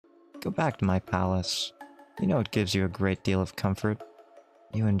Go back to my palace. You know it gives you a great deal of comfort.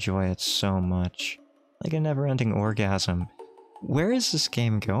 You enjoy it so much. Like a never-ending orgasm. Where is this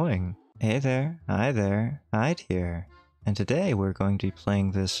game going? Hey there, hi there, Hyde here. And today we're going to be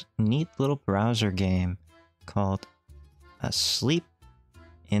playing this neat little browser game called Asleep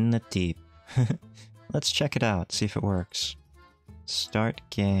in the Deep. Let's check it out, see if it works. Start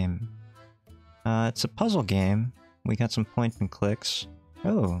game. It's a puzzle game. We got some point and clicks.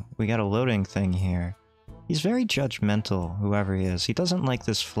 Oh, we got a loading thing here. He's very judgmental, whoever he is. He doesn't like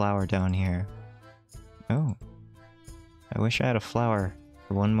this flower down here. Oh. I wish I had a flower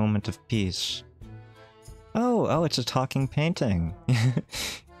for one moment of peace. Oh, it's a talking painting.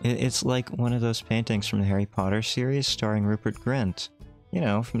 It's like one of those paintings from the Harry Potter series starring Rupert Grint. You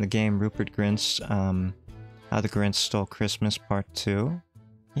know, from the game Rupert Grint's, How the Grinch Stole Christmas Part 2.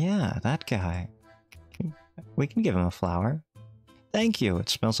 Yeah, that guy. We can give him a flower. Thank you, it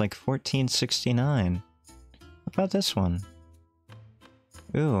smells like 1469. What about this one?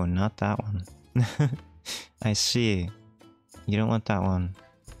 Ooh, not that one. I see. You don't want that one.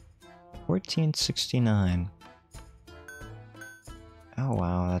 1469. Oh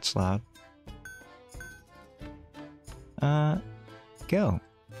wow, that's loud. Go.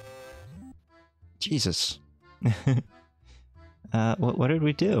 Jesus. What did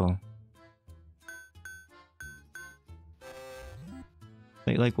we do?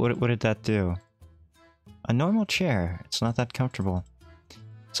 Like, what did that do? A normal chair. It's not that comfortable.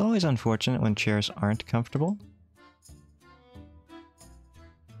 It's always unfortunate when chairs aren't comfortable.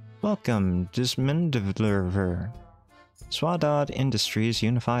 Welcome, Dismendler. Swadod Industries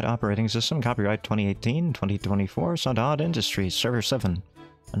Unified Operating System, copyright 2018-2024, Swadod Industries, Server 7.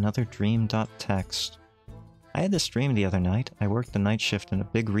 Another dream.txt. I had this dream the other night. I worked the night shift in a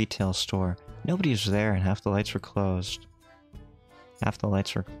big retail store. Nobody was there and half the lights were closed. Half the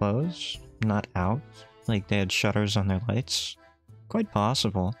lights were closed? Not out? Like they had shutters on their lights? Quite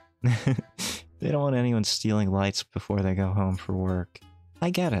possible. They don't want anyone stealing lights before they go home for work. I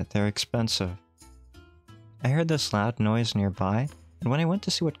get it, they're expensive. I heard this loud noise nearby, and when I went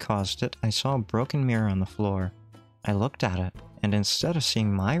to see what caused it, I saw a broken mirror on the floor. I looked at it, and instead of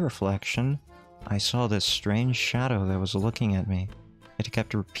seeing my reflection, I saw this strange shadow that was looking at me. It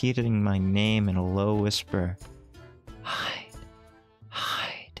kept repeating my name in a low whisper. Hyde.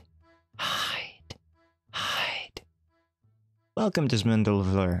 Hyde. Hyde. Hyde. Welcome,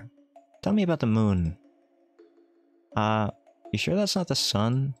 Dismendler. Tell me about the moon. You sure that's not the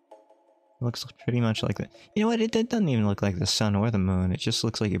sun? It looks pretty much like that. You know what? It doesn't even look like the sun or the moon. It just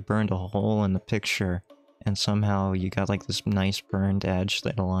looks like you burned a hole in the picture, and somehow you got like this nice burned edge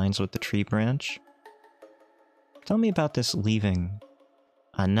that aligns with the tree branch. Tell me about this leaving.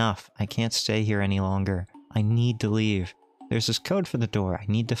 Enough. I can't stay here any longer. I need to leave. There's this code for the door I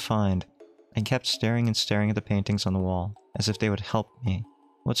need to find. I kept staring and staring at the paintings on the wall, as if they would help me.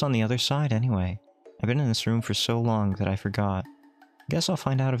 What's on the other side, anyway? I've been in this room for so long that I forgot. Guess I'll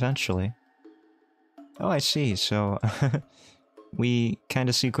find out eventually. Oh, I see. So, we kind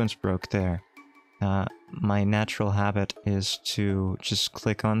of sequence broke there. My natural habit is to just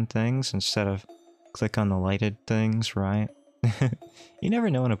click on things instead of click on the lighted things, right? You never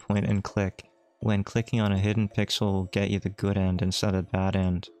know in a point and click when clicking on a hidden pixel will get you the good end instead of the bad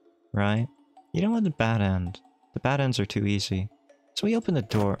end, right? You don't want the bad end. The bad ends are too easy. So we open the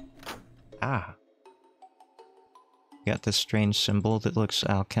door. Ah. Got this strange symbol that looks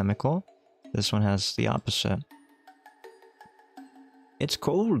alchemical. This one has the opposite. It's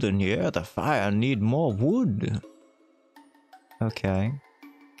cold in here. The fire need more wood. Okay.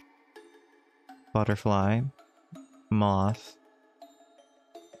 Butterfly. Moth.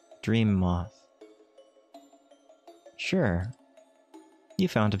 Dream moth. Sure. You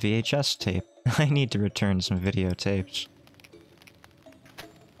found a VHS tape. I need to return some videotapes.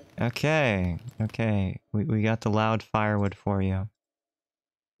 Okay. We got the loud firewood for you.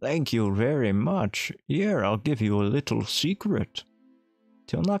 Thank you very much. Here, I'll give you a little secret.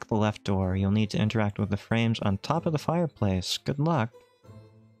 To unlock the left door, you'll need to interact with the frames on top of the fireplace. Good luck.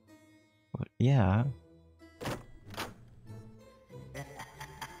 What? Yeah.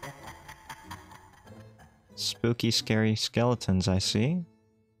 Spooky, scary skeletons, I see.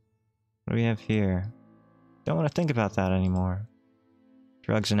 What do we have here? Don't want to think about that anymore.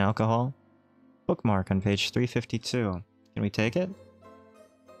 Drugs and alcohol? Bookmark on page 352. Can we take it?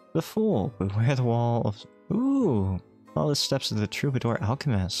 The Fool, beware the wall of... Ooh! Follow the steps of the Troubadour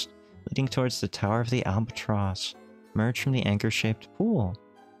Alchemist, leading towards the Tower of the Albatross. Merge from the anchor-shaped pool.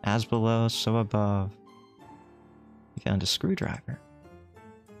 As below, so above. We found a screwdriver.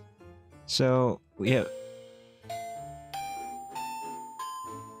 So, we have...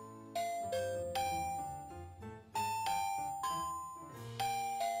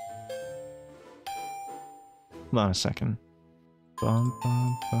 Hold on a second. Bum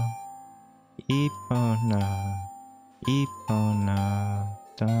bum bum. Epona. Epona.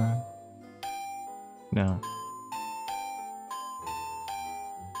 Dun. No.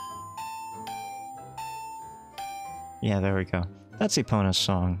 Yeah, there we go. That's Epona's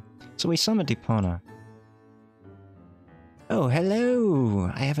song. So we summoned Epona. Oh, hello!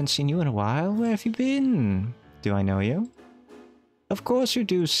 I haven't seen you in a while. Where have you been? Do I know you? Of course you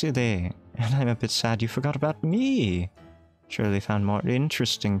do, silly. And I'm a bit sad you forgot about me. Surely found more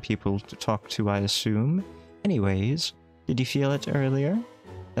interesting people to talk to, I assume. Anyways, did you feel it earlier?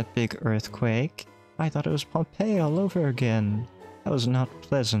 That big earthquake? I thought it was Pompeii all over again. That was not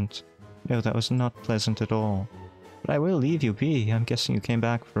pleasant. No, that was not pleasant at all. But I will leave you be. I'm guessing you came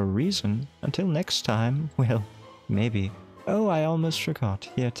back for a reason. Until next time, well, maybe. Oh, I almost forgot.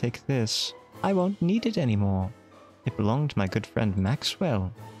 Here, take this. I won't need it anymore. It belonged to my good friend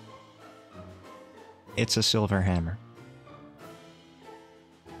Maxwell. It's a silver hammer.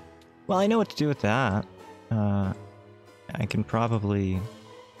 Well, I know what to do with that. I can probably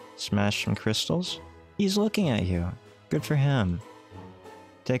smash some crystals. He's looking at you. Good for him.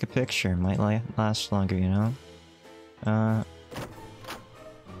 Take a picture. Might last longer, you know?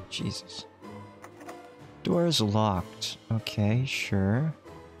 Jesus. Door is locked. Okay, sure.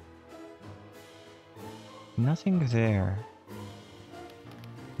 Nothing there.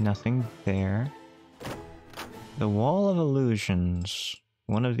 Nothing there. The Wall of Illusions.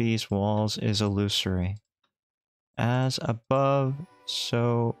 One of these walls is illusory. As above,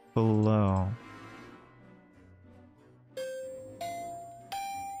 so below.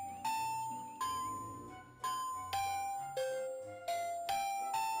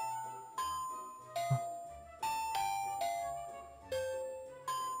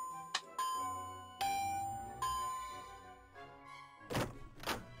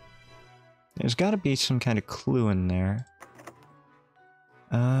 There's gotta be some kind of clue in there.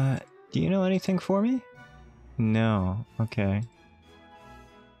 Do you know anything for me? No. Okay.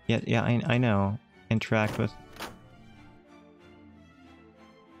 Yeah, I know. Interact with...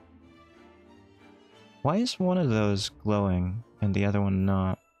 Why is one of those glowing and the other one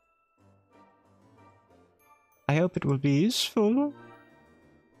not? I hope it will be useful.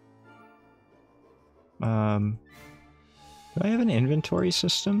 Do I have an inventory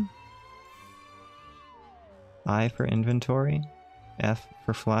system? I for inventory, F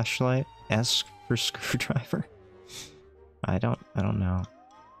for flashlight, S for screwdriver. I don't know.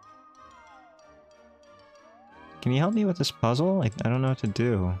 Can you help me with this puzzle? I don't know what to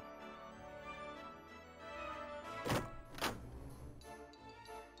do.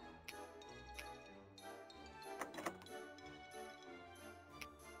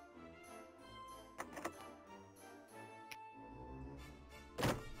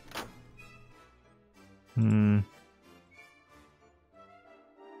 Hmm.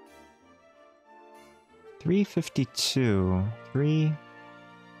 352.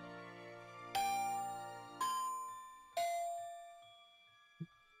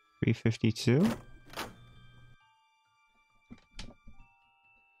 352?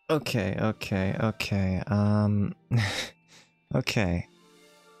 Okay. Okay.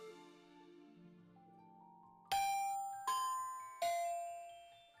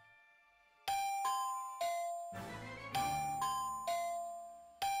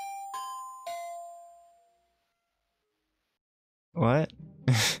 What?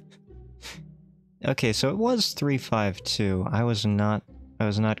 Okay, so it was 352. I was not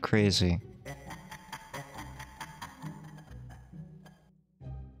crazy.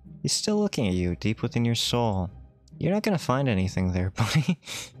 He's still looking at you, deep within your soul. You're not gonna find anything there, buddy.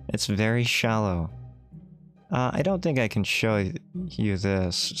 It's very shallow. I don't think I can show you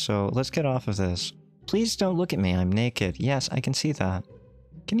this, so let's get off of this. Please don't look at me, I'm naked. Yes, I can see that.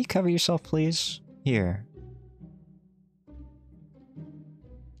 Can you cover yourself, please? Here.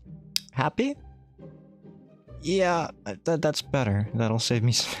 Happy? Yeah, that's better. That'll save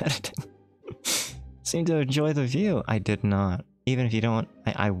me some editing. Seem to enjoy the view. I did not. Even if you don't,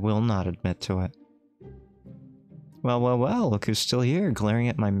 I will not admit to it. Well, look who's still here, glaring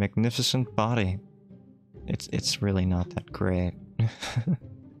at my magnificent body. It's really not that great.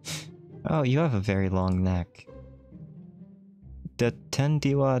 Oh, you have a very long neck. De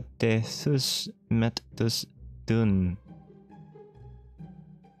tendiwa de thus met dus dun.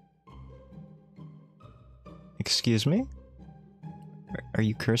 Excuse me? Are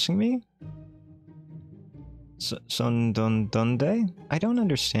you cursing me? Son donde? I don't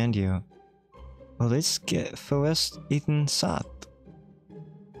understand you. Oliske forest iten sat.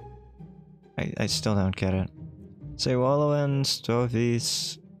 I still don't get it. Se wallowen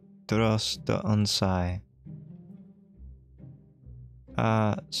stovis dros de onsai.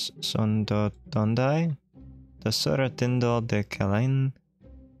 Sondo dondai? Dasura dindo de kalain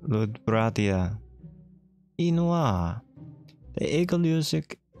ludbradia. Inua. De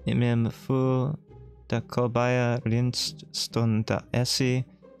egelusik imem fu da kobaya rinst stunda essi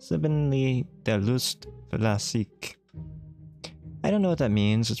sibbenly de lust velasik. I don't know what that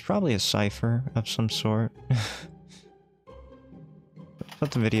means. It's probably a cipher of some sort.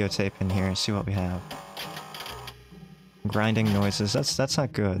 Put the videotape in here and see what we have. Grinding noises. That's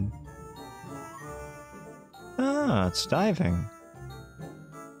not good. Ah, it's diving.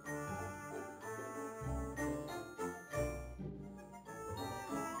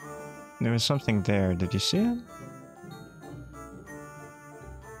 There was something there. Did you see it?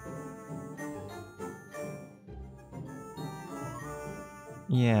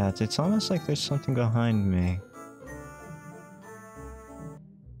 Yeah, it's almost like there's something behind me.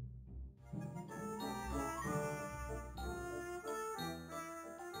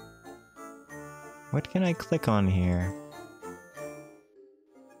 What can I click on here?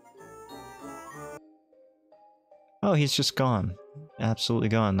 Oh, he's just gone. Absolutely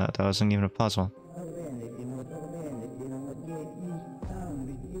gone. That wasn't even a puzzle.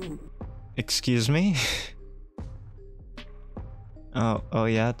 Excuse me? Oh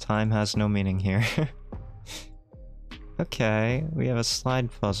yeah, time has no meaning here. Okay, we have a slide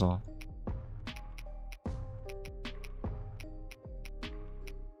puzzle.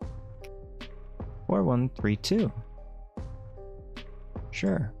 Four, 1, 3, 2.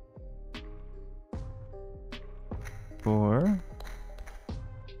 Sure. 4,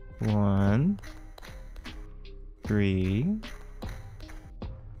 1, 3,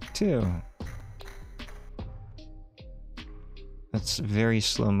 2. That's very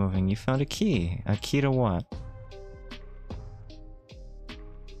slow moving. You found a key. A key to what?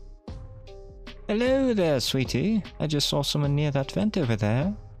 Hello there, sweetie. I just saw someone near that vent over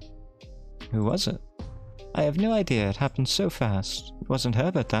there. Who was it? I have no idea. It happened so fast. It wasn't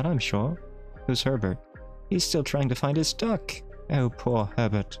Herbert, that I'm sure. Who's Herbert? He's still trying to find his duck. Oh, poor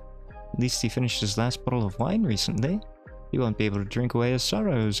Herbert. At least he finished his last bottle of wine recently. He won't be able to drink away his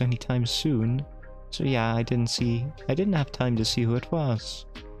sorrows anytime soon. So yeah, I didn't have time to see who it was.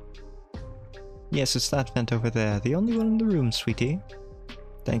 Yes, it's that vent over there. The only one in the room, sweetie.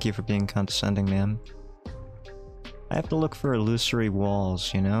 Thank you for being condescending, ma'am. I have to look for illusory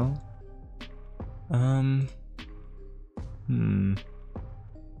walls, you know?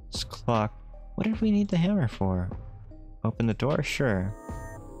 This clock. What did we need the hammer for? Open the door? Sure.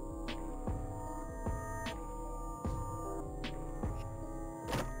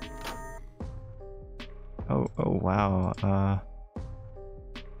 Oh wow,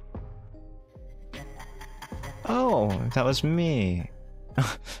 Oh, that was me.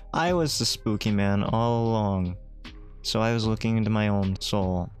 I was the spooky man all along. So I was looking into my own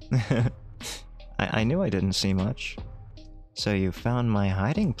soul. I knew I didn't see much. So you found my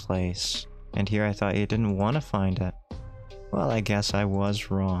hiding place, and here I thought you didn't want to find it. Well, I guess I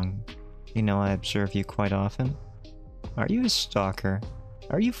was wrong. You know, I observe you quite often. Are you a stalker?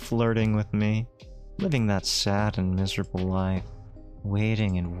 Are you flirting with me? Living that sad and miserable life.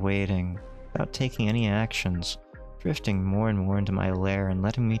 Waiting and waiting, without taking any actions. Drifting more and more into my lair and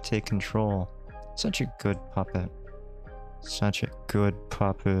letting me take control. Such a good puppet. Such a good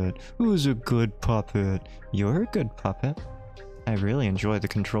puppet. Who's a good puppet? You're a good puppet. I really enjoy the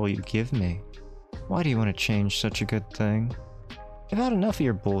control you give me. Why do you want to change such a good thing? I've had enough of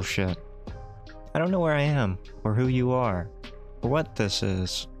your bullshit. I don't know where I am, or who you are, or what this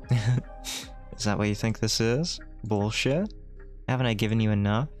is. Is that what you think this is? Bullshit? Haven't I given you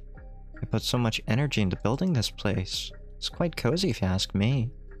enough? I put so much energy into building this place. It's quite cozy if you ask me.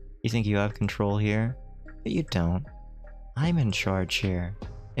 You think you have control here? But you don't. I'm in charge here.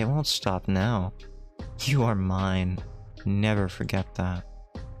 It won't stop now. You are mine. Never forget that.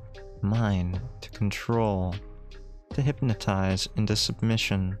 Mine to control. To hypnotize into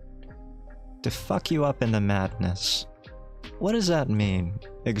submission. To fuck you up into madness. What does that mean,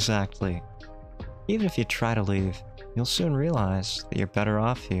 exactly? Even if you try to leave, you'll soon realize that you're better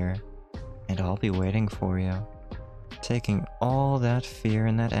off here. And I'll be waiting for you. Taking all that fear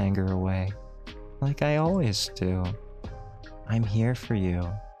and that anger away. Like I always do. I'm here for you.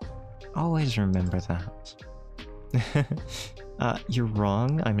 Always remember that. You're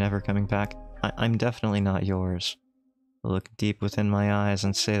wrong. I'm never coming back. I'm definitely not yours. Look deep within my eyes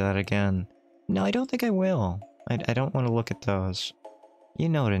and say that again. No, I don't think I will. I don't want to look at those. You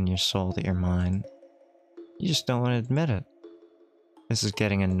know it in your soul that you're mine. You just don't want to admit it. This is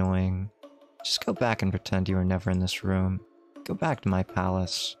getting annoying. Just go back and pretend you were never in this room. Go back to my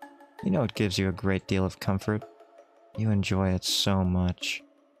palace. You know it gives you a great deal of comfort. You enjoy it so much.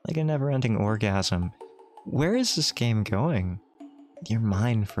 Like a never-ending orgasm. Where is this game going? You're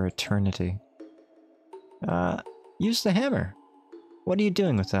mine for eternity. Use the hammer. What are you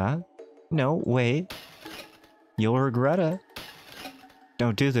doing with that? No, wait. You'll regret it.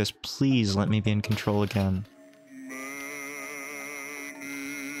 Don't do this, please let me be in control again.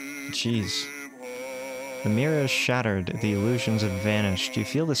 Jeez. The mirror is shattered, the illusions have vanished. You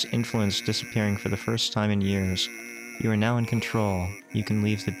feel this influence disappearing for the first time in years. You are now in control. You can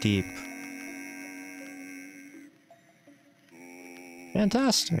leave the deep.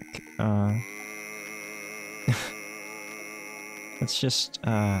 Fantastic. Let's just,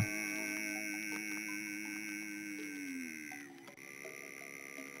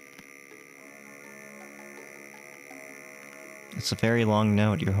 It's a very long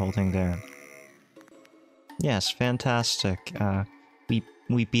note you're holding there. Yes, fantastic.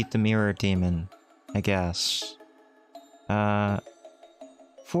 We beat the mirror demon, I guess. 4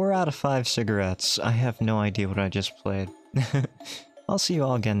 out of 5 cigarettes. I have no idea what I just played. I'll see you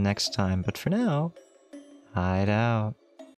all again next time, but for now, hide out.